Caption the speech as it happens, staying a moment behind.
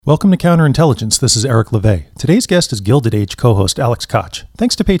Welcome to Counterintelligence. This is Eric LeVay. Today's guest is Gilded Age co-host Alex Koch.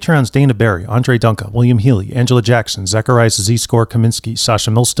 Thanks to Patreon's Dana Barry, Andre Dunca, William Healy, Angela Jackson, Zacharias Z-Score Kaminsky, Sasha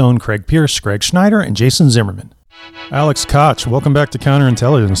Millstone, Craig Pierce, Greg Schneider, and Jason Zimmerman. Alex Koch, welcome back to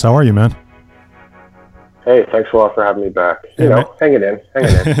Counterintelligence. How are you, man? Hey, thanks a lot for having me back. Hanging in.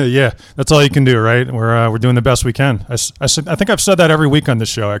 Yeah, that's all you can do, right? We're doing the best we can. I think I've said that every week on this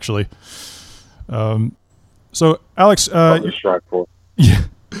show, actually. So, Alex, yeah.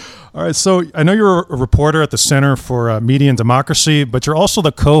 All right, so I know you're a reporter at the Center for Media and Democracy, but you're also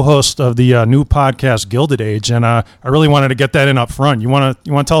the co-host of the new podcast Gilded Age, and I really wanted to get that in up front. You want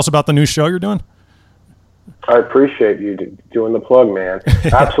to tell us about the new show you're doing? I appreciate you doing the plug, man.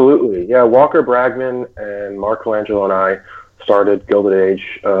 Absolutely. Yeah, Walker Bragman and Mark Colangelo and I started Gilded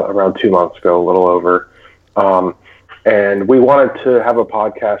Age around 2 months ago, a little over. And we wanted to have a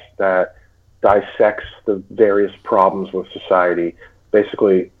podcast that dissects the various problems with society,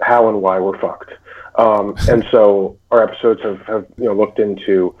 basically how and why we're fucked. And so our episodes have looked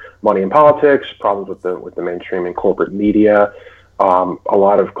into money and politics, problems with the mainstream and corporate media, a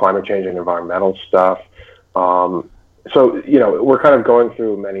lot of climate change and environmental stuff. So we're kind of going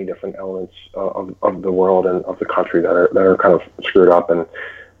through many different elements of the world and of the country that are kind of screwed up and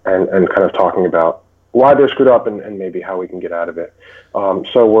kind of talking about why they're screwed up and maybe how we can get out of it.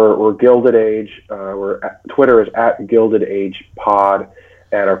 So we're Gilded Age. Twitter is at Gilded Age Pod,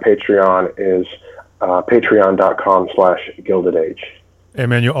 and our Patreon is patreon.com/Gilded Age. Hey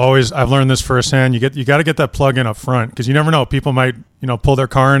man, I've learned this firsthand. You got to get that plug in up front, because you never know. People might pull their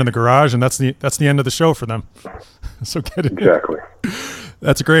car into the garage, and that's the end of the show for them. So get it. Exactly.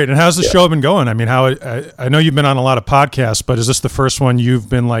 That's great. And how's the show been going? I mean, I know you've been on a lot of podcasts, but is this the first one you've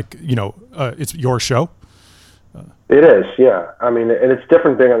been it's your show? It is, yeah. I mean, and it's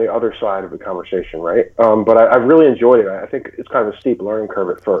different being on the other side of the conversation, right? But I've really enjoyed it. I think it's kind of a steep learning curve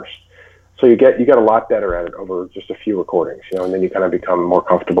at first. So you get a lot better at it over just a few recordings, and then you kind of become more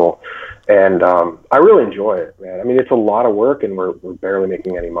comfortable. And I really enjoy it, man. I mean, it's a lot of work, and we're barely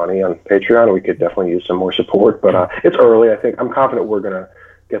making any money on Patreon. We could definitely use some more support, but it's early. I think I'm confident we're gonna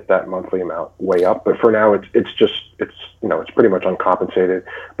get that monthly amount way up. But for now, it's pretty much uncompensated.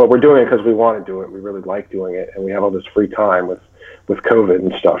 But we're doing it because we want to do it. We really like doing it, and we have all this free time with COVID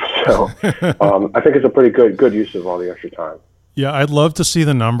and stuff. So I think it's a pretty good use of all the extra time. Yeah, I'd love to see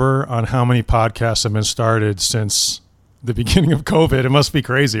the number on how many podcasts have been started since the beginning of COVID. It must be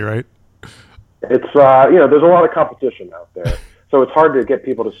crazy, right? It's there's a lot of competition out there, so it's hard to get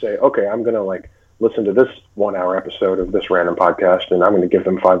people to say, okay, I'm gonna listen to this 1 hour episode of this random podcast, and I'm going to give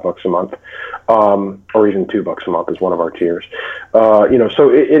them $5 a month, or even $2 a month is one of our tiers. So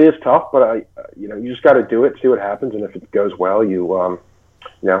it is tough, but you just got to do it, see what happens, and if it goes well, you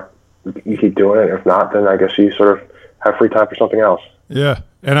keep doing it. If not, then I guess you sort of have free time for something else. Yeah,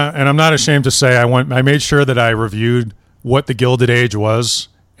 and I'm not ashamed to say I made sure that I reviewed what the Gilded Age was,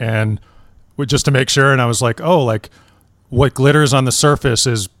 and just to make sure, and I was like, what glitters on the surface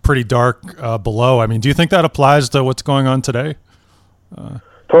is pretty dark below. I mean, do you think that applies to what's going on today?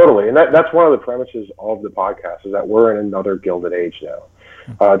 Totally, and that's one of the premises of the podcast, is that we're in another Gilded Age now.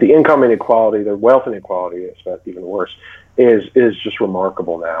 The income inequality, the wealth inequality, it's even worse, is just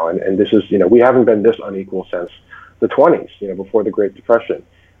remarkable now. And this is, we haven't been this unequal since the 20s, before the Great Depression.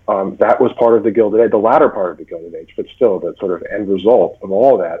 That was part of the Gilded Age, the latter part of the Gilded Age, but still the sort of end result of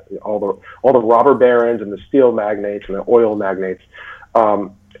all that, all the robber barons and the steel magnates and the oil magnates,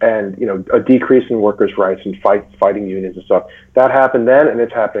 and a decrease in workers' rights and fighting unions and stuff. That happened then, and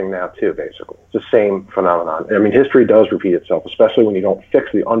it's happening now too. Basically, it's the same phenomenon. I mean, history does repeat itself, especially when you don't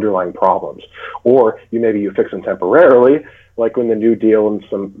fix the underlying problems, or you fix them temporarily, like when the New Deal and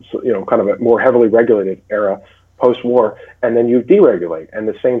some kind of a more heavily regulated era post-war, and then you deregulate, and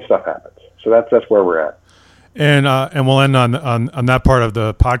the same stuff happens. So that's where we're at. And we'll end on that part of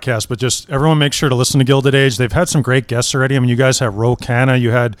the podcast, but just everyone make sure to listen to Gilded Age. They've had some great guests already. I mean, you guys have Ro Khanna.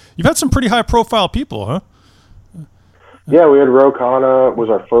 You've had some pretty high-profile people, huh? Yeah, we had Ro Khanna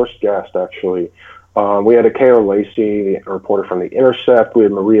was our first guest, actually. We had Kayla Lacey, a reporter from The Intercept. We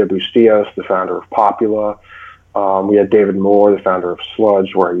had Maria Bustillos, the founder of Popula. We had David Moore, the founder of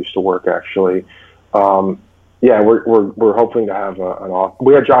Sludge, where I used to work, actually. Yeah, we're hoping to have an author.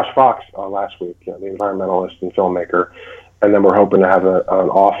 We had Josh Fox last week, the environmentalist and filmmaker, and then we're hoping to have an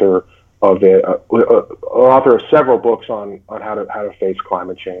author of it, an author of several books on how to face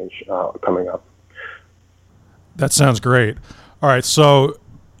climate change coming up. That sounds great. All right, so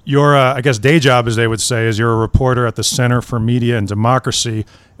your I guess day job, as they would say, is you're a reporter at the Center for Media and Democracy,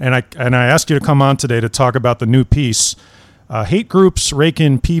 and I asked you to come on today to talk about the new piece. Hate groups rake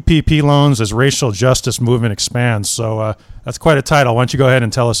in PPP loans as racial justice movement expands. So that's quite a title. Why don't you go ahead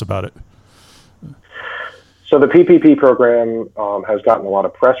and tell us about it? So the PPP program has gotten a lot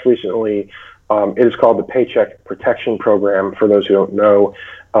of press recently. It is called the Paycheck Protection Program, for those who don't know.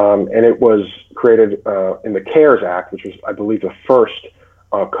 And it was created in the CARES Act, which was, I believe, the first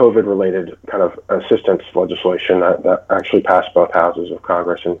COVID-related kind of assistance legislation that actually passed both houses of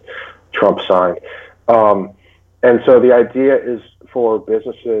Congress and Trump signed. And so the idea is for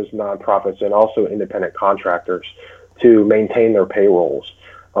businesses, nonprofits, and also independent contractors to maintain their payrolls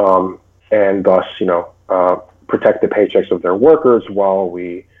and thus, protect the paychecks of their workers while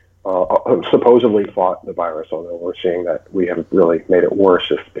we supposedly fought the virus, although we're seeing that we have really made it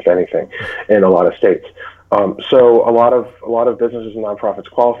worse, if anything, in a lot of states. So a lot of businesses and nonprofits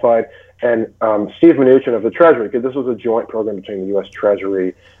qualified, and Steve Mnuchin of the Treasury, because this was a joint program between the U.S.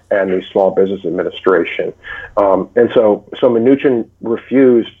 Treasury and the Small Business Administration, and so Mnuchin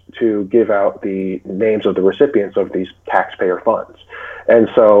refused to give out the names of the recipients of these taxpayer funds, and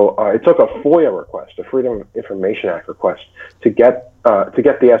so it took a FOIA request, a Freedom of Information Act request, to get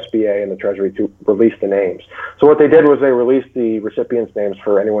the SBA and the Treasury to release the names. So what they did was they released the recipients' names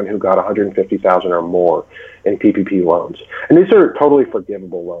for anyone who got $150,000 or more in PPP loans. And these are totally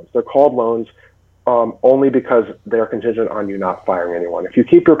forgivable loans. They're called loans only because they're contingent on you not firing anyone. If you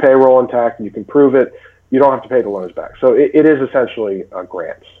keep your payroll intact and you can prove it, you don't have to pay the loans back. So it is essentially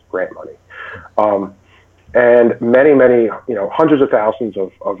grant money. And many, hundreds of thousands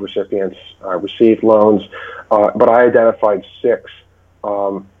of recipients received loans, but I identified 6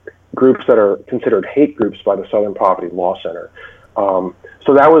 groups that are considered hate groups by the Southern Poverty Law Center.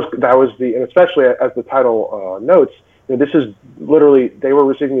 So that was and especially as the title notes, this is literally, they were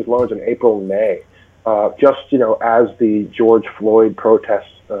receiving these loans in April and May, just as the George Floyd protest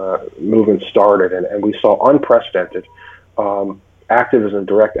movement started, and we saw unprecedented activism,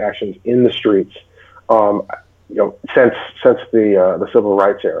 direct actions in the streets. Since the civil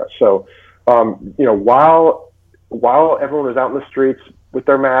rights era. So, while everyone was out in the streets with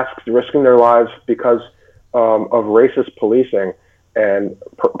their masks, risking their lives because of racist policing and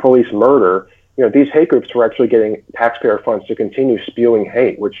police murder, these hate groups were actually getting taxpayer funds to continue spewing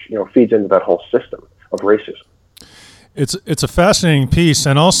hate, which feeds into that whole system of racism. It's a fascinating piece,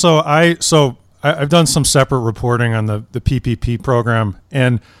 and also I've done some separate reporting on the PPP program,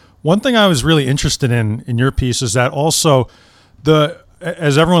 and one thing I was really interested in your piece is that also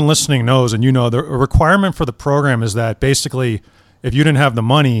as everyone listening knows, and the requirement for the program is that basically if you didn't have the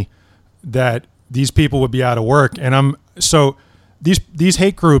money, that these people would be out of work. And so these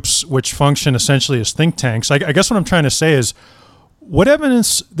hate groups, which function essentially as think tanks, I guess what I'm trying to say is, what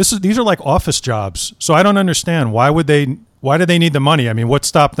evidence, these are like office jobs. So I don't understand, why do they need the money? I mean, what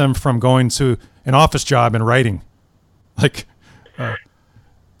stopped them from going to an office job and writing?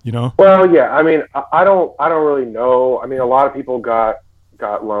 Well, yeah. I mean, I don't really know. I mean, a lot of people got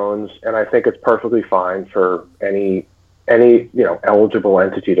loans, and I think it's perfectly fine for any eligible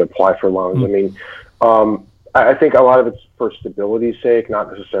entity to apply for loans. Mm-hmm. I mean, I think a lot of it's for stability's sake,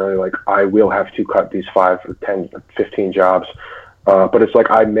 not necessarily like I will have to cut these 5 or 10 or 15 jobs, but it's like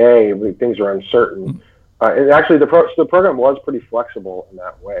when things are uncertain. And actually, the program was pretty flexible in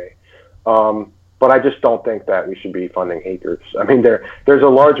that way. But I just don't think that we should be funding hate groups. I mean, there's a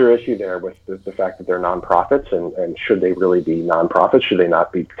larger issue there with the fact that they're nonprofits, and should they really be nonprofits? Should they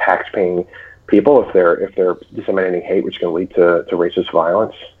not be tax-paying people if they're disseminating hate, which can lead to racist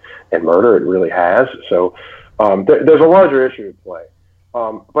violence and murder? It really has. So there's a larger issue at play.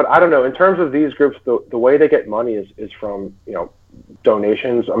 But I don't know. In terms of these groups, the way they get money is from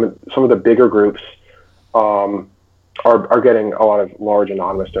donations. I mean, some of the bigger groups are getting a lot of large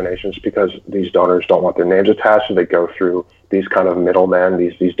anonymous donations because these donors don't want their names attached, so they go through these kind of middlemen,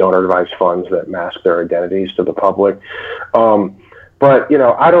 these donor advised funds that mask their identities to the public. But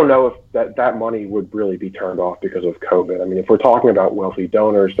I don't know if that money would really be turned off because of COVID. I mean, if we're talking about wealthy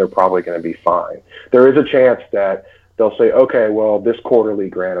donors, they're probably going to be fine. There is a chance that they'll say, okay, well, this quarterly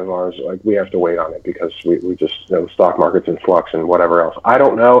grant of ours, we have to wait on it because we just the stock market's in flux and whatever else. I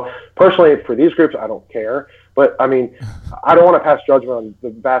don't know. Personally, for these groups, I don't care. But I mean, I don't want to pass judgment on the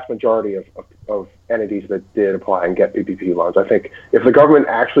vast majority of entities that did apply and get PPP loans. I think if the government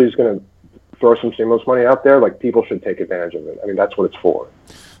actually is going to throw some stimulus money out there, people should take advantage of it. I mean, that's what it's for.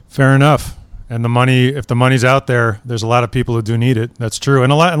 Fair enough. And if the money's out there, there's a lot of people who do need it. That's true.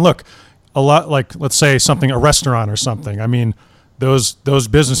 And look, like, let's say a restaurant or something. I mean, those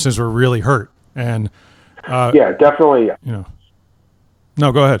businesses were really hurt. And yeah, definitely.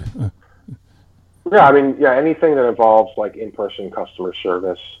 No, go ahead. Yeah, I mean, anything that involves in-person customer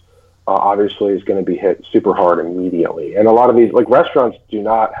service, obviously is going to be hit super hard immediately. And a lot of these, like restaurants, do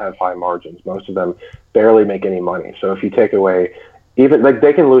not have high margins. Most of them barely make any money. So if you take away, even like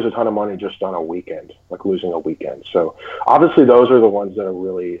they can lose a ton of money just on a weekend, like losing a weekend. So obviously those are the ones that are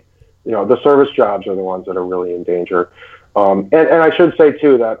really, the service jobs are the ones that are really in danger. And I should say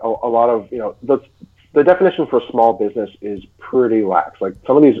too that a lot of, the definition for small business is pretty lax. Like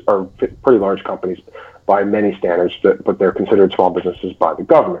some of these are pretty large companies by many standards, but they're considered small businesses by the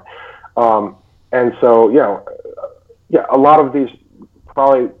government. And so, a lot of these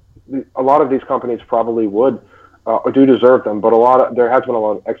companies probably would or do deserve them, but there has been a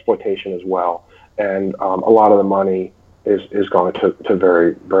lot of exploitation as well, and a lot of the money is going to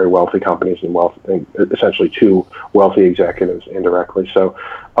very, very wealthy companies and essentially to wealthy executives indirectly. So,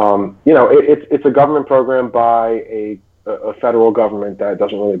 it's a government program by a federal government that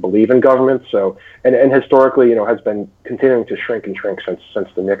doesn't really believe in government. So, and historically, has been continuing to shrink and shrink since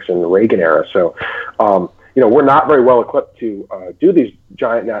the Nixon Reagan era. So, we're not very well equipped to do these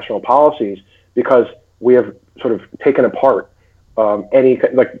giant national policies because we have sort of taken apart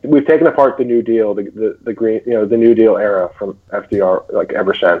we've taken apart the New Deal, the green, the New Deal era from FDR, like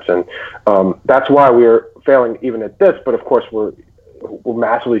ever since, and that's why we're failing even at this. But of course, we're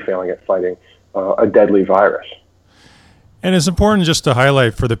massively failing at fighting a deadly virus. And it's important just to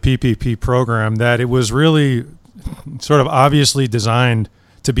highlight for the PPP program that it was really sort of obviously designed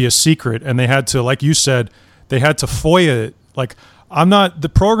to be a secret, and they had to, like you said, they had to FOIA it. Like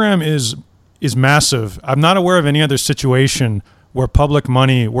the program is massive. I'm not aware of any other situation where public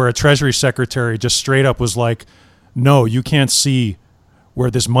money, where a Treasury Secretary just straight up was like, no, you can't see where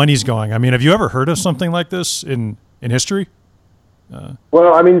this money's going. I mean, have you ever heard of something like this in history?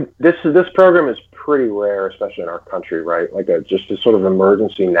 Well, I mean, this program is pretty rare, especially in our country, right? Like just a sort of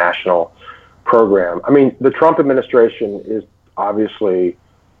emergency national program. I mean, the Trump administration is obviously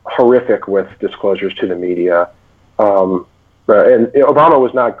horrific with disclosures to the media. And Obama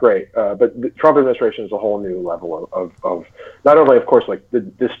was not great, but the Trump administration is a whole new level of not only, of course, like the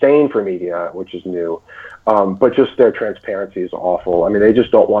disdain for media, which is new, but just their transparency is awful. I mean, they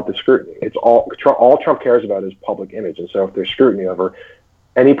just don't want the scrutiny. It's all Trump cares about is public image, and so if there's scrutiny over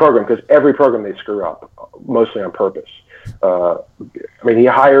any program, because every program they screw up, mostly on purpose. I mean, he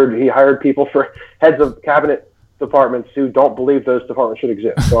hired people for heads of cabinet departments who don't believe those departments should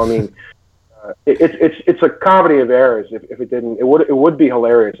exist. So I mean. It's a comedy of errors. If it didn't, it would be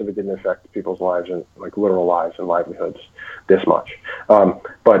hilarious if it didn't affect people's lives and like literal lives and livelihoods this much.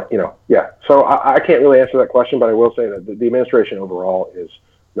 But So I can't really answer that question, but I will say that the administration overall is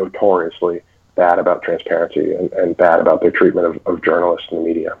notoriously bad about transparency and bad about their treatment of journalists and the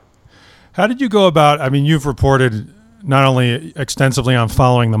media. How did you go about? I mean, you've reported not only extensively on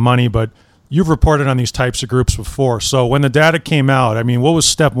following the money, but you've reported on these types of groups before. So when the data came out, I mean, what was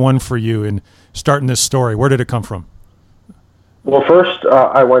step one for you in starting this story? Where did it come from? Well, first,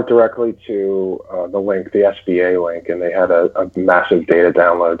 I went directly to the link, the SBA link, and they had a massive data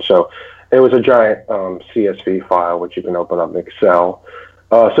download. So it was a giant CSV file, which you can open up in Excel.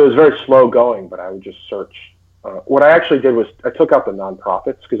 So it was very slow going, but I would just search. What I actually did was I took out the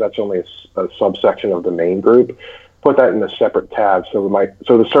nonprofits because that's only a subsection of the main group. Put that in a separate tab so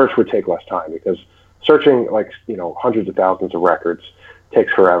the search would take less time, because searching hundreds of thousands of records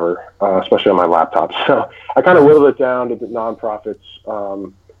takes forever, especially on my laptop. So I kind of whittled it down to the nonprofits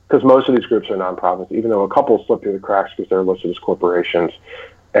because most of these groups are nonprofits, even though a couple slip through the cracks because they're listed as corporations.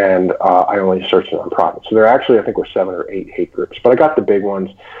 And I only searched nonprofits. So there actually, I think, were 7 or 8 hate groups, but I got the big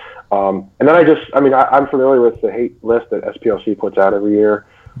ones. And then I'm familiar with the hate list that SPLC puts out every year.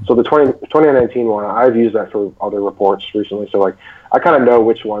 So the 2019 one, I've used that for other reports recently. So I kind of know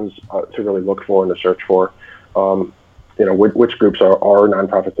which ones to really look for and to search for. Which groups are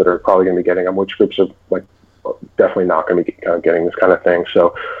nonprofits that are probably going to be getting them, which groups are definitely not going to be getting this kind of thing.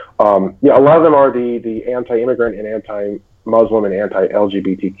 So a lot of them are the anti-immigrant and anti-Muslim and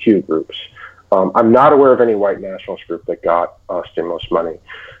anti-LGBTQ groups. I'm not aware of any white nationalist group that got stimulus money.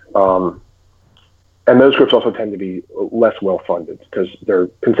 And those groups also tend to be less well-funded because they're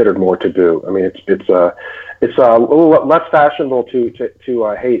considered more taboo. I mean, it's a little less fashionable to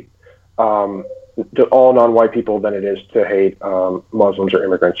hate to all non-white people than it is to hate Muslims or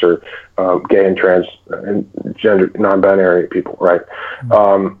immigrants or gay and trans and gender non-binary people, right?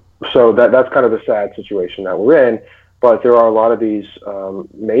 So that's kind of the sad situation that we're in. But there are a lot of these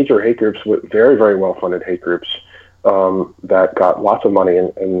major hate groups, with very, very well-funded hate groups that got lots of money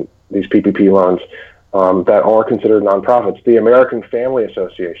in these PPP loans. That are considered nonprofits. The American Family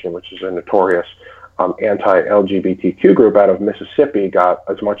Association, which is a notorious anti-LGBTQ group out of Mississippi got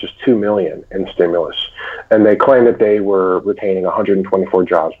as much as $2 million in stimulus, and they claim that they were retaining 124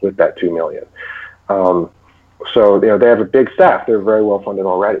 jobs with that $2 million. So they have a big staff. They're very well funded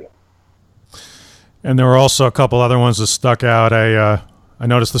already. And there were also a couple other ones that stuck out. I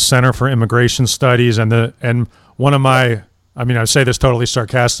noticed the Center for Immigration Studies and one of my, I mean, I say this totally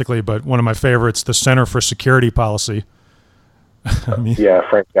sarcastically, but one of my favorites, the Center for Security Policy. Yeah,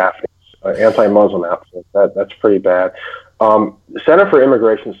 Frank Gaffney's anti-Muslim outfit. That's pretty bad. Center for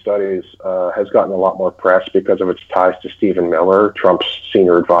Immigration Studies has gotten a lot more press because of its ties to Stephen Miller, Trump's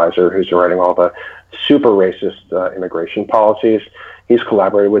senior advisor, who's writing all the super racist immigration policies. He's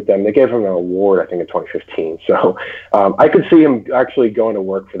collaborated with them. They gave him an award, I think, in 2015. So I could see him actually going to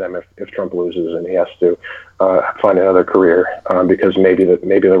work for them if Trump loses and he has to find another career because maybe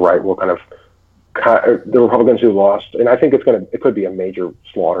the right will kind of the Republicans who lost, and I think it could be a major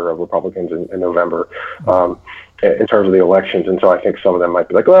slaughter of Republicans in November in terms of the elections. And so I think some of them might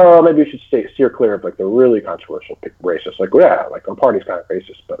be like, well, maybe we should steer clear of like the really controversial racists. Like, yeah, like our party's kind of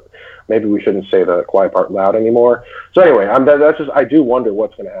racist, but maybe we shouldn't say the quiet part loud anymore. So anyway, I do wonder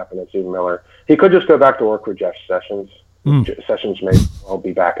what's going to happen to Stephen Miller. He could just go back to work for Jeff Sessions. Sessions may well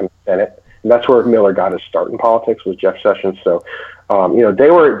be back in the Senate. And that's where Miller got his start in politics, was Jeff Sessions. So,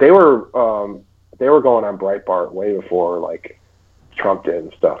 they were going on Breitbart way before like Trump did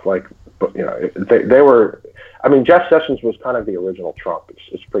and stuff. Like, but they were. I mean, Jeff Sessions was kind of the original Trump.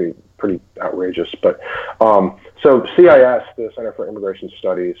 It's pretty outrageous. But so CIS, the Center for Immigration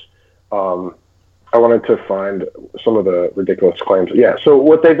Studies, I wanted to find some of the ridiculous claims. Yeah. So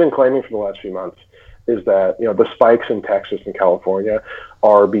what they've been claiming for the last few months is that the spikes in Texas and California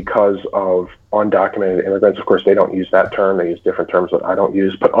are because of undocumented immigrants. Of course, they don't use that term. They use different terms that I don't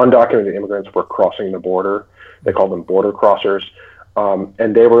use. But undocumented immigrants were crossing the border. They call them border crossers.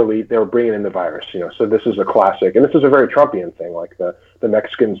 And they were bringing in the virus, So this is a classic, and this is a very Trumpian thing, like the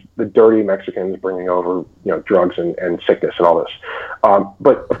Mexicans, the dirty Mexicans bringing over, drugs and sickness and all this.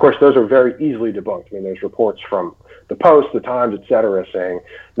 But of course, those are very easily debunked. I mean, there's reports from the Post, the Times, et cetera, saying,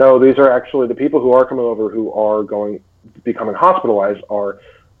 no, these are actually the people who are coming over who are becoming hospitalized are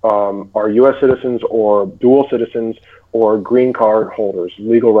U.S. citizens or dual citizens or green card holders,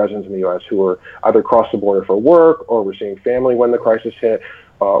 legal residents in the U.S. who were either crossed the border for work or were seeing family when the crisis hit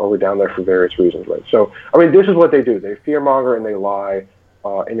or were down there for various reasons, right? So, I mean, this is what they do. They fearmonger and they lie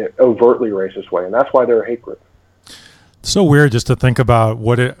in an overtly racist way, and that's why they're a hate group. It's so weird just to think about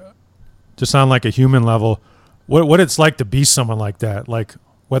just on like a human level, what it's like to be someone like that, like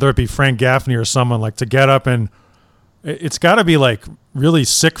whether it be Frank Gaffney or someone, like to get up and it's got to be like really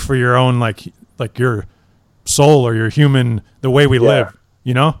sick for your own like your soul or your human, the way we live,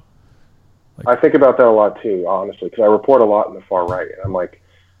 Like, I think about that a lot too, honestly, because I report a lot in the far right, and I'm like,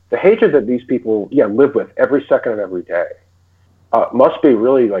 the hatred that these people live with every second of every day must be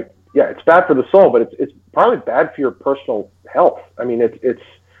really like, it's bad for the soul, but it's probably bad for your personal health. I mean, it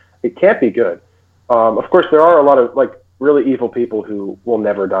can't be good. Of course, there are a lot of like really evil people who will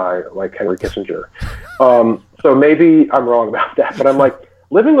never die, like Henry Kissinger. So maybe I'm wrong about that, but I'm like,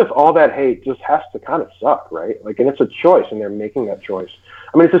 living with all that hate just has to kind of suck, right? Like, and it's a choice, and they're making that choice.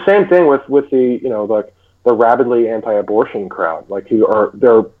 I mean, it's the same thing with the like the rabidly anti-abortion crowd, like who are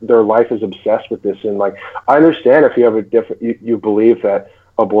their life is obsessed with this. And like, I understand if you have you believe that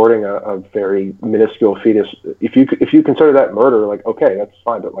aborting a very minuscule fetus, if you consider that murder, like, okay, that's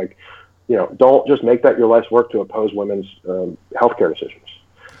fine, but like, don't just make that your life's work to oppose women's healthcare decisions.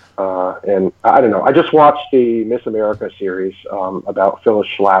 And I don't know. I just watched the Miss America series about Phyllis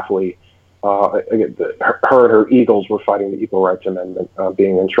Schlafly. Her and her Eagles were fighting the Equal Rights Amendment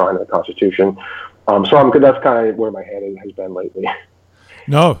being enshrined in the Constitution. So that's kind of where my head has been lately.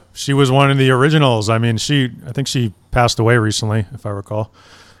 No, she was one of the originals. I mean, I think she passed away recently, if I recall.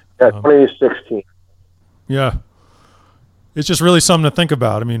 Yeah, 2016. Yeah. It's just really something to think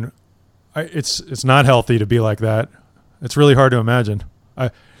about. I mean, it's not healthy to be like that. It's really hard to imagine.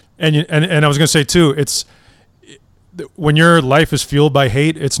 And I was going to say too, when your life is fueled by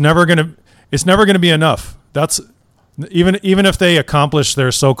hate, it's never going to be enough. That's even if they accomplish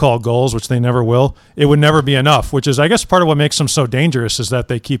their so-called goals, which they never will, it would never be enough, which is, I guess, part of what makes them so dangerous is that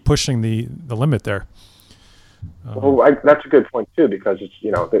they keep pushing the limit there. Well, that's a good point too, because it's,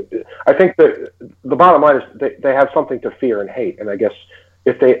 I think that the bottom line is they have something to fear and hate. And I guess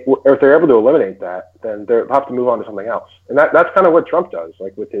if they're able to eliminate that, then they'll have to move on to something else. And that's kind of what Trump does,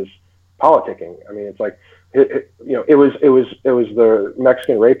 like with his politicking. I mean, it's like it was the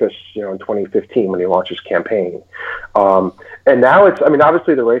Mexican rapist, in 2015 when he launched his campaign, and now it's. I mean,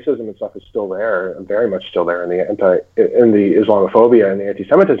 obviously the racism and stuff is still there, very much still there, and the Islamophobia and the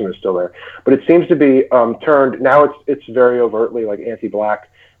anti-Semitism is still there, but it seems to be turned now. It's very overtly like anti-black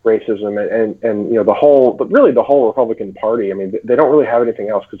racism and the whole Republican Party. I mean, they don't really have anything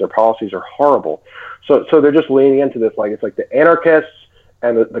else because their policies are horrible. So they're just leaning into this, like it's like the anarchists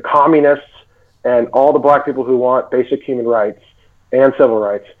and the communists and all the black people who want basic human rights and civil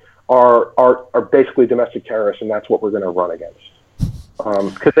rights are basically domestic terrorists, and that's what we're going to run against.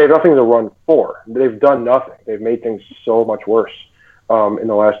 Because they have nothing to run for. They've done nothing. They've made things so much worse in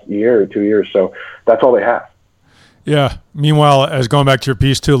the last year or 2 years. So that's all they have. Yeah. Meanwhile, as going back to your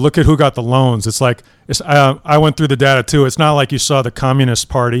piece too, look at who got the loans. It's like I went through the data too. It's not like you saw the Communist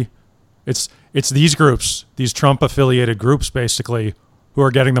Party. It's these groups, these Trump-affiliated groups, basically, who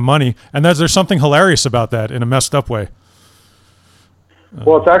are getting the money. And there's something hilarious about that in a messed up way.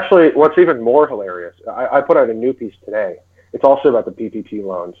 Well, it's actually what's even more hilarious. I put out a new piece today. It's also about the PPP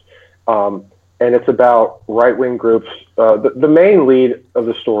loans, and it's about right-wing groups. The main lead of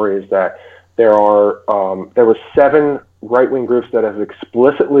the story is that there were 7 right-wing groups that have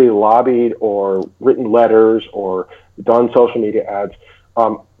explicitly lobbied or written letters or done social media ads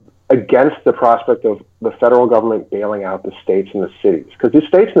against the prospect of the federal government bailing out the states and the cities. Because the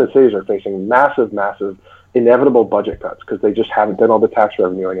states and the cities are facing massive, inevitable budget cuts because they just haven't done all the tax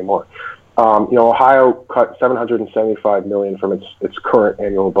revenue anymore. Ohio cut $775 million from its current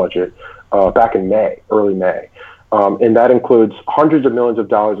annual budget back in early May. And that includes hundreds of millions of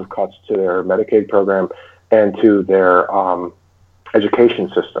dollars of cuts to their Medicaid program and to their education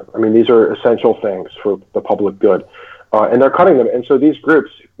system. I mean, these are essential things for the public good. And they're cutting them. And so these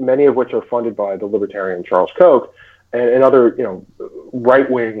groups, many of which are funded by the libertarian Charles Koch and other,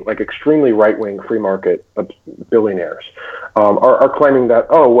 right-wing, like extremely right-wing free market billionaires, are claiming that,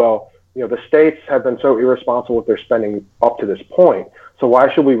 the states have been so irresponsible with their spending up to this point. So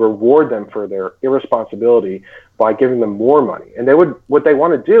why should we reward them for their irresponsibility by giving them more money? And what they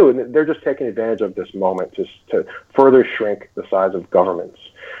want to do, and they're just taking advantage of this moment to further shrink the size of governments.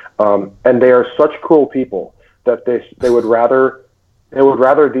 And they are such cruel people that they would rather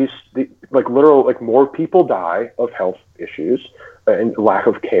more people die of health issues and lack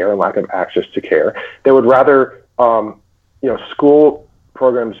of care and lack of access to care. They would rather school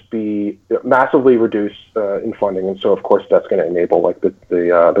programs be massively reduced in funding, and so of course that's going to enable like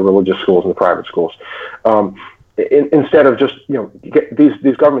the religious schools and the private schools, instead of just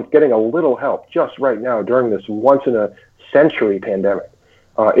these governments getting a little help just right now during this once in a century pandemic.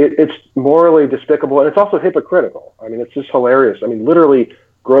 It's morally despicable, and it's also hypocritical. I mean, it's just hilarious. I mean, literally,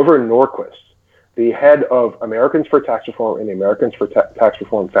 Grover Norquist, the head of Americans for Tax Reform and the Americans for Tax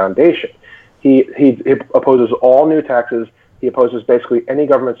Reform Foundation, he opposes all new taxes. He opposes basically any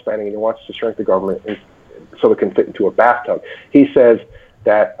government spending, and he wants to shrink the government so it can fit into a bathtub. He says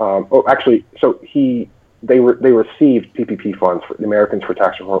that, they received PPP funds for the Americans for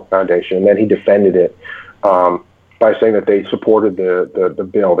Tax Reform Foundation, and then he defended it by saying that they supported the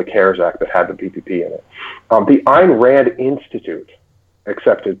bill, the CARES Act, that had the PPP in it. The Ayn Rand Institute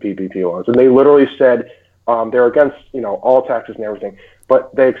accepted PPP loans, and they literally said they're against all taxes and everything,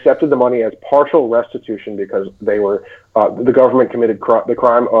 but they accepted the money as partial restitution because they were the government committed the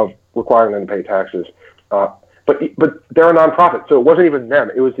crime of requiring them to pay taxes. But they're a nonprofit, so it wasn't even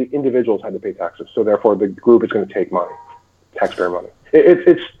them; it was the individuals who had to pay taxes. So therefore, the group is going to take money, taxpayer money.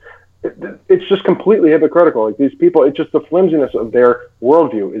 It's just completely hypocritical. Like these people, it's just the flimsiness of their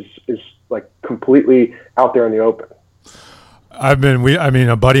worldview is like completely out there in the open. A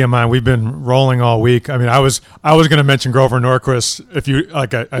buddy of mine, we've been rolling all week. I mean, I was going to mention Grover Norquist. If you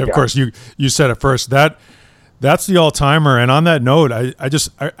like, of course you said it first. That's the all timer. And on that note,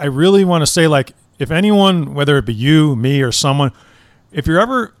 I really want to say, like, if anyone, whether it be you, me, or someone, if you're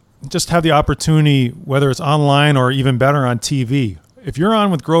ever just have the opportunity, whether it's online or even better on TV, if you're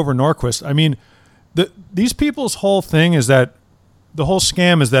on with Grover Norquist, I mean, these people's whole thing is that the whole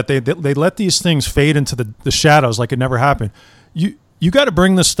scam is that they let these things fade into the shadows like it never happened. You got to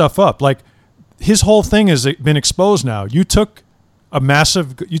bring this stuff up. Like his whole thing has been exposed now. You took a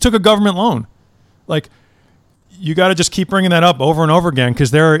government loan. Like you got to just keep bringing that up over and over again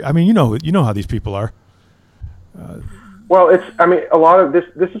because you know how these people are. Well, a lot of this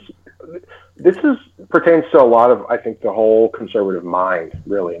pertains to a lot of, I think, the whole conservative mind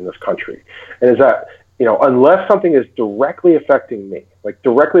really in this country. And is that, unless something is directly affecting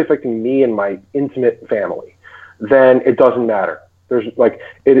me and my intimate family, then it doesn't matter. It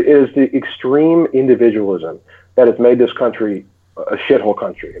is the extreme individualism that has made this country a shithole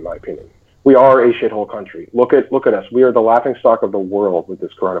country, in my opinion. We are a shithole country. Look at us. We are the laughingstock of the world with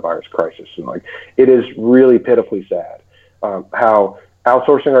this coronavirus crisis, and like it is really pitifully sad how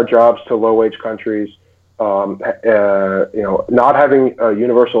outsourcing our jobs to low-wage countries, not having a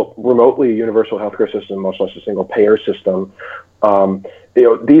remotely universal healthcare system, much less a single payer system.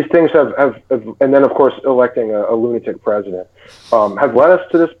 These things have, and then of course electing a lunatic president, have led us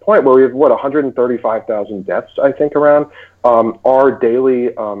to this point where we have 135,000 deaths, I think, around. Our daily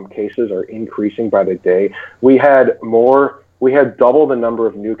cases are increasing by the day. We had double the number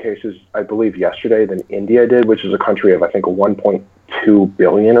of new cases, I believe, yesterday than India did, which is a country of, I think, 1.2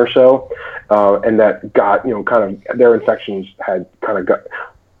 billion or so. And that got, kind of, their infections had kind of got,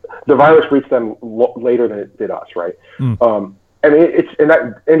 the virus reached them later than it did us, right?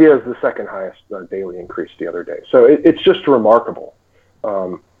 India is the second highest daily increase the other day. So it's just remarkable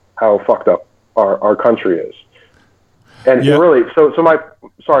how fucked up our country is. And really, to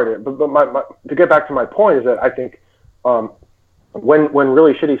get back to my point is that I think when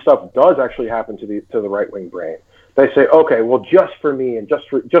really shitty stuff does actually happen to the right wing brain, they say, okay, well, just for me and just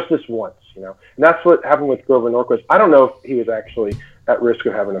this once, and that's what happened with Grover Norquist. I don't know if he was actually at risk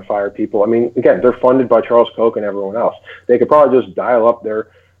of having to fire people. I mean, again, they're funded by Charles Koch and everyone else. They could probably just dial up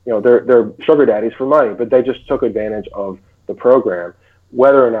their sugar daddies for money, but they just took advantage of the program,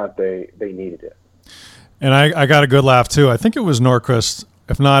 whether or not they needed it. And I got a good laugh too. I think it was Norquist.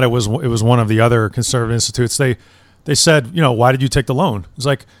 If not, it was one of the other conservative institutes. They said, why did you take the loan? It's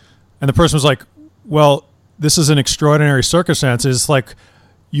like, and the person was like, well, this is an extraordinary circumstance. It's like,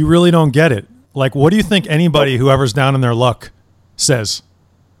 you really don't get it. Like, what do you think anybody, whoever's down in their luck, says?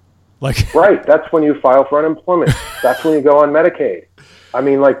 Like, right. That's when you file for unemployment. That's when you go on Medicaid. I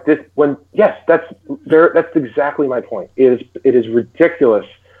mean, like this. That's exactly my point. It is ridiculous.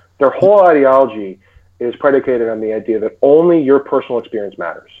 Their whole ideology is predicated on the idea that only your personal experience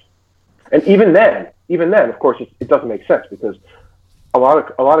matters. And even then, of course, it doesn't make sense because a lot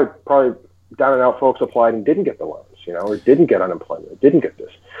of probably down and out folks applied and didn't get the loans, or didn't get unemployment, or didn't get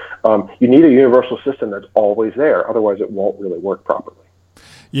this. You need a universal system that's always there. Otherwise, it won't really work properly.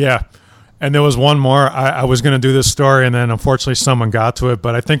 Yeah. And there was one more. I was going to do this story, and then unfortunately someone got to it.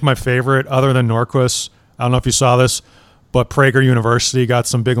 But I think my favorite, other than Norquist, I don't know if you saw this, but Prager University got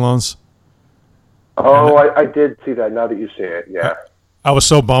some big loans. Oh, I did see that now that you say it, yeah. I was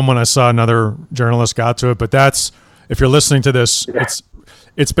so bummed when I saw another journalist got to it, but that's, if you're listening to this,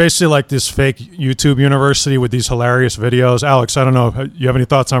 it's basically like this fake YouTube university with these hilarious videos. Alex, I don't know, you have any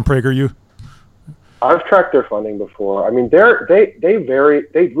thoughts on PragerU? I've tracked their funding before. I mean, they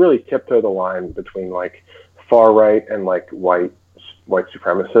really tiptoe the line between like far right and like white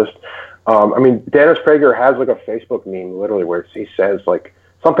supremacist. I mean, Dennis Prager has like a Facebook meme literally where he says like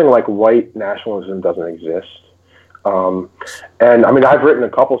something like white nationalism doesn't exist. And I mean, I've written a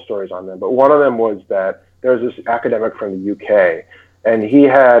couple stories on them, but one of them was that there's this academic from the UK, and he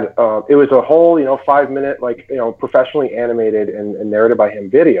had, it was a whole, 5-minute, professionally animated and narrated by him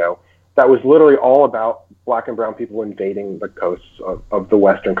video that was literally all about black and brown people invading the coasts of the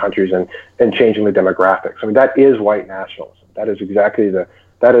Western countries and changing the demographics. I mean, that is white nationalism. That is exactly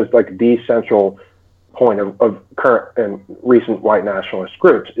that is like the central point of current and recent white nationalist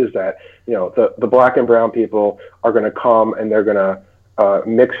groups is that, the black and brown people are going to come and they're going to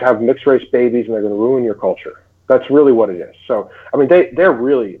have mixed race babies and they're going to ruin your culture. That's really what it is. So, I mean, they're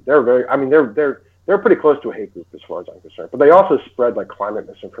pretty close to a hate group as far as I'm concerned, but they also spread like climate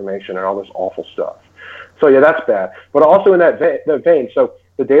misinformation and all this awful stuff. So yeah, that's bad. But also in that vein, so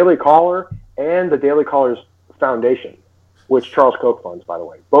the Daily Caller and the Daily Caller's Foundation, which Charles Koch funds, by the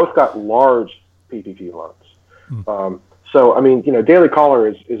way, both got large PPP loans. So, I mean, Daily Caller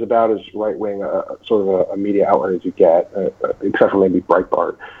is about as right-wing sort of a media outlet as you get, except for maybe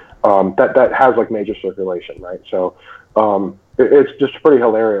Breitbart, that has like major circulation, right? So it's just pretty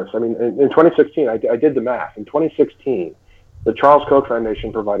hilarious. I mean, in 2016, I did the math. In 2016, the Charles Koch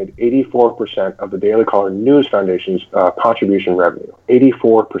Foundation provided 84% of the Daily Caller News Foundation's contribution revenue.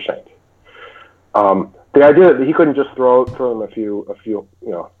 84%. The idea that he couldn't just throw them a few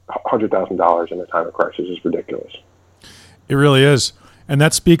 $100,000 in a time of crisis is ridiculous. It really is. And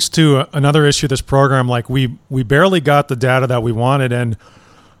that speaks to another issue of this program. Like we barely got the data that we wanted, and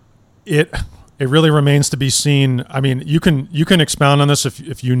it really remains to be seen. I mean, you can expound on this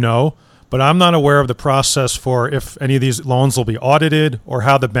if you know, but I'm not aware of the process for if any of these loans will be audited or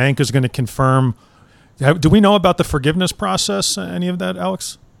how the bank is going to confirm. Do we know about the forgiveness process? Any of that,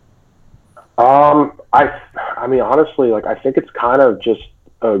 Alex? I mean, honestly, like I think it's kind of just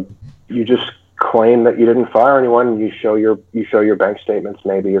you just claim that you didn't fire anyone, and you show your bank statements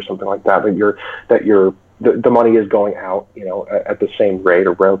maybe or something like that, but you're the money is going out, at the same rate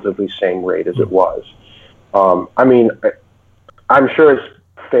or relatively same rate as it was. I mean, I'm sure it's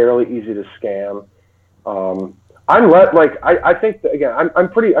fairly easy to scam. I think that, again, I'm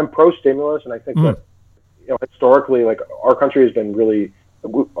pro stimulus, and I think that historically, like, our country has been really,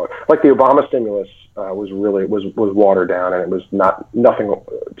 like, the Obama stimulus was watered down, and it was nothing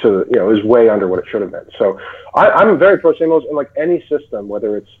to, it was way under what it should have been. So I'm very pro stimulus, and like any system,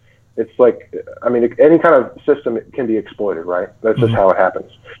 whether it's like, I mean, any kind of system, it can be exploited, right? That's just how it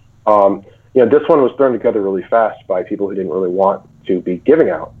happens. This one was thrown together really fast by people who didn't really want to be giving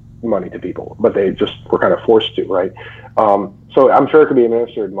out money to people, but they just were kind of forced to, right? So I'm sure it could be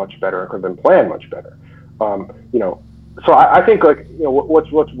administered much better. It could have been planned much better. So I think, like,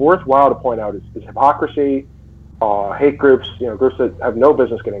 what's worthwhile to point out is hypocrisy, hate groups, groups that have no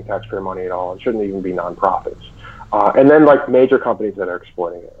business getting taxpayer money at all and shouldn't even be nonprofits. And then, like, major companies that are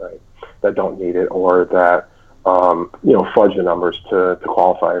exploiting it, right, that don't need it, or that, fudge the numbers to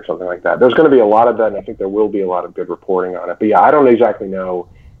qualify or something like that. There's going to be a lot of that, and I think there will be a lot of good reporting on it. But yeah, I don't exactly know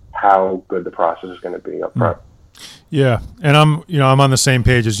how good the process is going to be up front. Yeah, and I'm on the same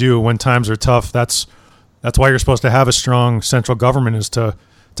page as you. When times are tough, that's why you're supposed to have a strong central government, is to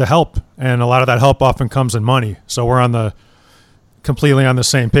help, and a lot of that help often comes in money. So we're completely on the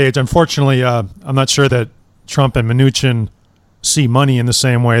same page. Unfortunately, I'm not sure that Trump and Mnuchin see money in the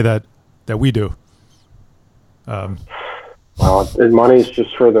same way that we do. Well, money's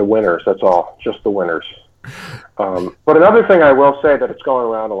just for the winners. That's all, just the winners. But another thing I will say that it's going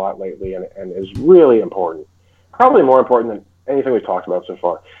around a lot lately, and is really important, probably more important than anything we've talked about so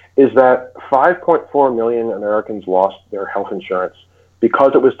far, is that 5.4 million Americans lost their health insurance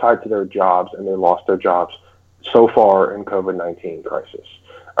because it was tied to their jobs, and they lost their jobs so far in COVID-19 crisis.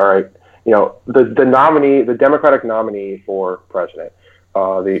 All right. The nominee, the Democratic nominee for president,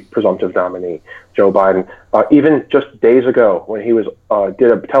 the presumptive nominee, Joe Biden, even just days ago when he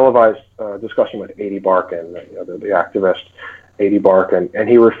did a televised discussion with Ady Barkan, the activist Ady Barkan, and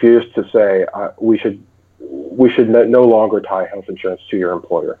he refused to say we should no longer tie health insurance to your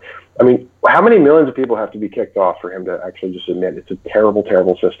employer. I mean, how many millions of people have to be kicked off for him to actually just admit it's a terrible,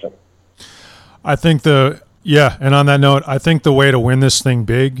 terrible system? I think and on that note, I think the way to win this thing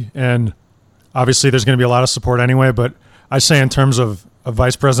big, and obviously there's going to be a lot of support anyway, but I say in terms of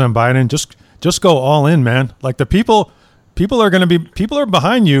Vice President Biden, just go all in, man. Like, the people are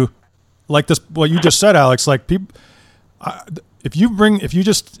behind you, like this, what you just said, Alex. Like, people, if you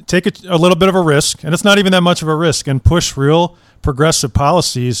just take a little bit of a risk, and it's not even that much of a risk, and push real progressive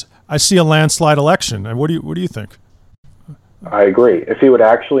policies, I see a landslide election. And what do you think? I agree. If he would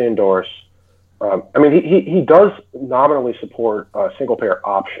actually endorse, he does nominally support a single payer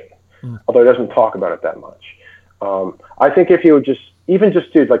option, although he doesn't talk about it that much. I think if he would just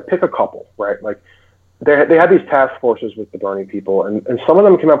do, like, pick a couple, right? Like, they had these task forces with the Bernie people, and some of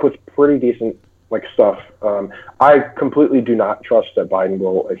them came up with pretty decent, like, stuff. I completely do not trust that Biden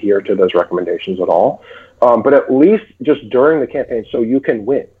will adhere to those recommendations at all. But at least just during the campaign, so you can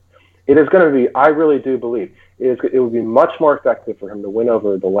win. It is going to be, I really do believe, it would be much more effective for him to win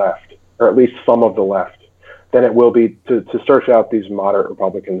over the left, or at least some of the left, than it will be to search out these moderate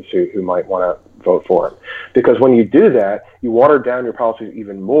Republicans who might want to vote for him. Because when you do that, you water down your policies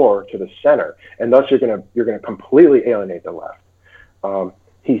even more to the center, and thus you're going to completely alienate the left.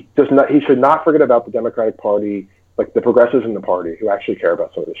 He should not forget about the Democratic Party, like the progressives in the party who actually care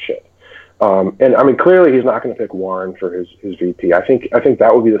about some of this shit. And I mean, clearly he's not going to pick Warren for his VP. I think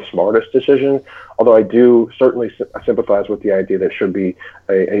that would be the smartest decision. Although I do certainly sympathize with the idea that it should be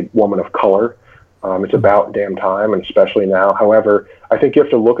a woman of color. It's about damn time, and especially now. However, I think you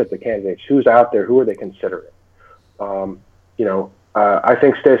have to look at the candidates. Who's out there? Who are they considering? I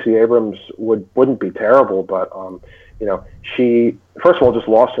think Stacey Abrams wouldn't be terrible, but she, first of all, just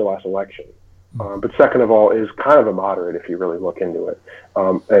lost her last election. But second of all, is kind of a moderate if you really look into it,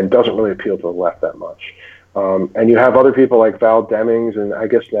 and doesn't really appeal to the left that much. And you have other people like Val Demings, and I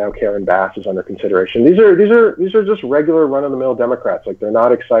guess now Karen Bass is under consideration. These are just regular run-of-the-mill Democrats. Like, they're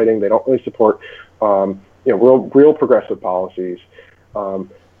not exciting. They don't really support real progressive policies.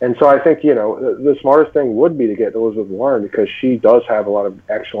 And so I think the smartest thing would be to get Elizabeth Warren, because she does have a lot of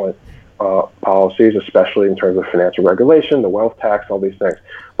excellent policies, especially in terms of financial regulation, the wealth tax, all these things.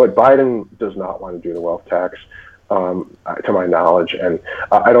 But Biden does not want to do the wealth tax, to my knowledge, and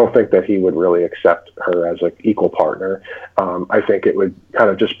I don't think that he would really accept her as an equal partner. I think it would kind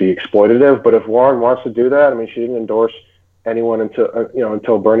of just be exploitative. But if Warren wants to do that, I mean, she didn't endorse anyone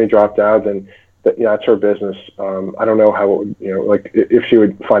until Bernie dropped out, then that's her business. I don't know how it would, if she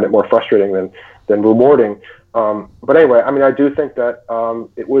would find it more frustrating than rewarding. But anyway, I mean, I do think that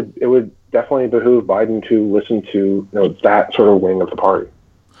it would definitely behoove Biden to listen to that sort of wing of the party.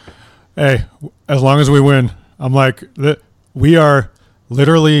 Hey, as long as we win, I'm like, we are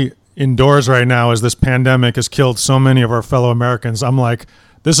literally indoors right now as this pandemic has killed so many of our fellow Americans. I'm like,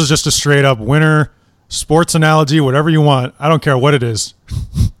 this is just a straight up winner, sports analogy, whatever you want. I don't care what it is.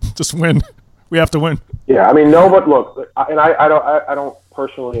 Just win. We have to win. Yeah, I mean, no, but look, and I don't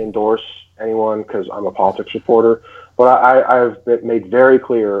personally endorse anyone because I'm a politics reporter, but I've been made very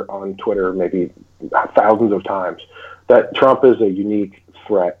clear on Twitter, maybe thousands of times, that Trump is a unique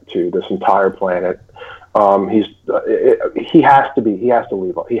threat to this entire planet. He has to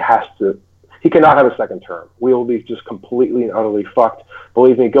leave. He cannot have a second term. We will be just completely and utterly fucked.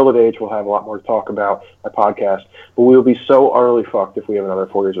 Believe me, Gilded Age will have a lot more to talk about my podcast, but we will be so utterly fucked if we have another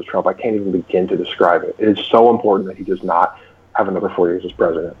 4 years of Trump. I can't even begin to describe it. It is so important that he does not have another 4 years as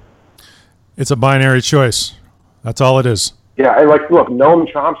president. It's a binary choice. That's all it is. Yeah, and look,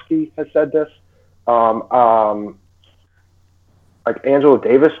 Noam Chomsky has said this. Like Angela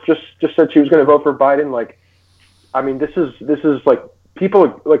Davis just said she was going to vote for Biden. Like, I mean, this is like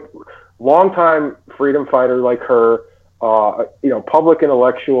people like longtime freedom fighter like her, public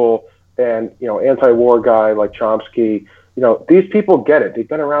intellectual and anti-war guy like Chomsky. These people get it. They've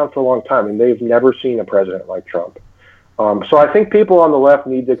been around for a long time and they've never seen a president like Trump. So I think people on the left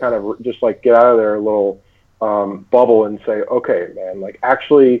need to kind of just like get out of their little bubble and say, okay, man, like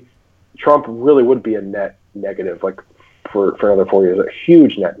actually Trump really would be a net negative, like for another 4 years, a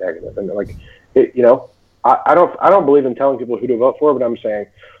huge net negative. And like, I don't believe in telling people who to vote for, but I'm saying,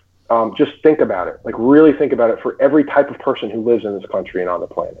 just think about it, like really think about it for every type of person who lives in this country and on the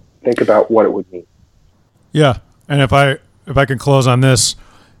planet. Think about what it would mean. Yeah. And if I can close on this,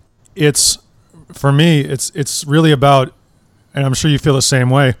 for me, it's really about, and I'm sure you feel the same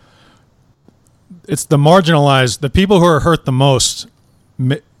way, it's the marginalized, the people who are hurt the most.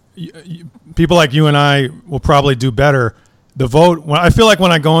 People like you and I will probably do better. The vote, I feel like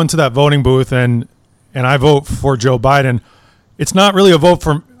when I go into that voting booth and I vote for Joe Biden, it's not really a vote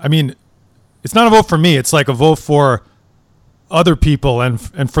for, it's not a vote for me. It's like a vote for other people and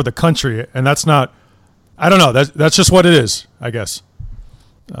for the country. And that's not, I don't know. That's just what it is, I guess.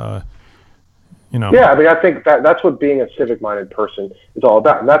 Yeah, I mean, I think that's what being a civic-minded person is all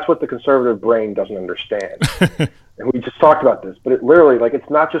about. And that's what the conservative brain doesn't understand. And we just talked about this, but it literally, like, it's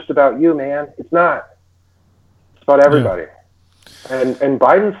not just about you, man. It's not. It's about everybody. Yeah. And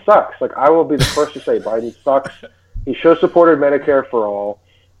Biden sucks. Like, I will be the first to say Biden sucks. He should have supported Medicare for all.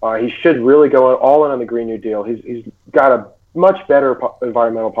 He should really go all in on the Green New Deal. He's got a much better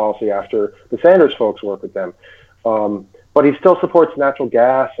environmental policy after the Sanders folks work with them. But he still supports natural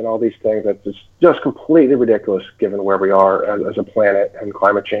gas and all these things that's just completely ridiculous given where we are as a planet and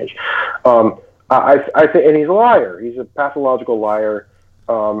climate change. I think, and he's a liar. He's a pathological liar.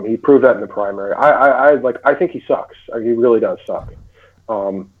 He proved that in the primary. I think he sucks. He really does suck.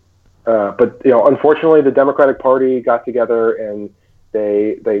 But unfortunately, the Democratic Party got together and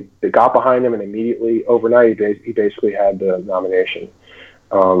they got behind him, and immediately overnight he basically had the nomination.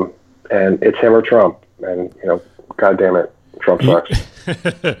 And it's him or Trump. And God damn it, Trump sucks.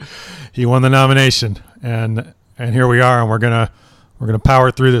 He won the nomination, and here we are, and we're gonna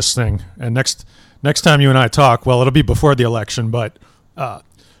power through this thing. And next time you and I talk, well, it'll be before the election, but I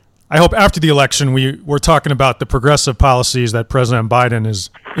hope after the election we're talking about the progressive policies that President Biden is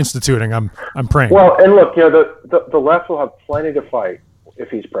instituting. I'm praying. Well, and look, the left will have plenty to fight if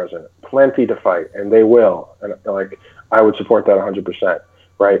he's president, plenty to fight, and they will. And like, I would support that 100%.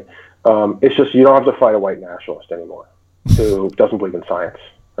 Right. It's just you don't have to fight a white nationalist anymore who doesn't believe in science.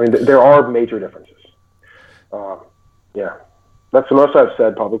 I mean, there are major differences. Yeah, that's the most I've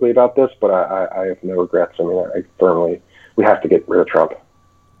said publicly about this, but I have no regrets. I mean, we have to get rid of Trump.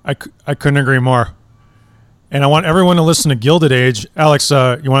 I couldn't agree more. And I want everyone to listen to Gilded Age. Alex,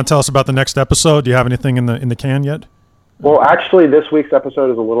 you want to tell us about the next episode? Do you have anything in the can yet? Well, actually, this week's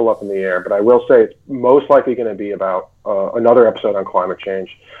episode is a little up in the air, but I will say it's most likely going to be about another episode on climate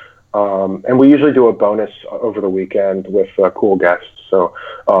change. And we usually do a bonus over the weekend with cool guests. So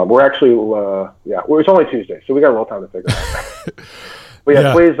we're actually, it's only Tuesday, so we got a little time to figure it out.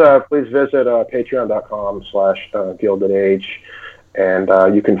 But please visit patreon.com/Gilded Age.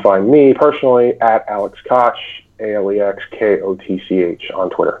 And you can find me personally at Alex Koch, AlexKotch on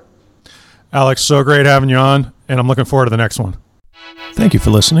Twitter. Alex, so great having you on, and I'm looking forward to the next one. Thank you for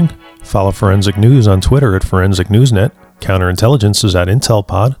listening. Follow Forensic News on Twitter at Forensic Newsnet. Counterintelligence is at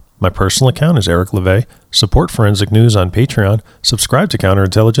IntelPod. My personal account is Eric LeVay. Support Forensic News on Patreon. Subscribe to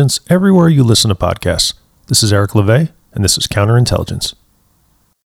Counterintelligence everywhere you listen to podcasts. This is Eric LeVay, and this is Counterintelligence.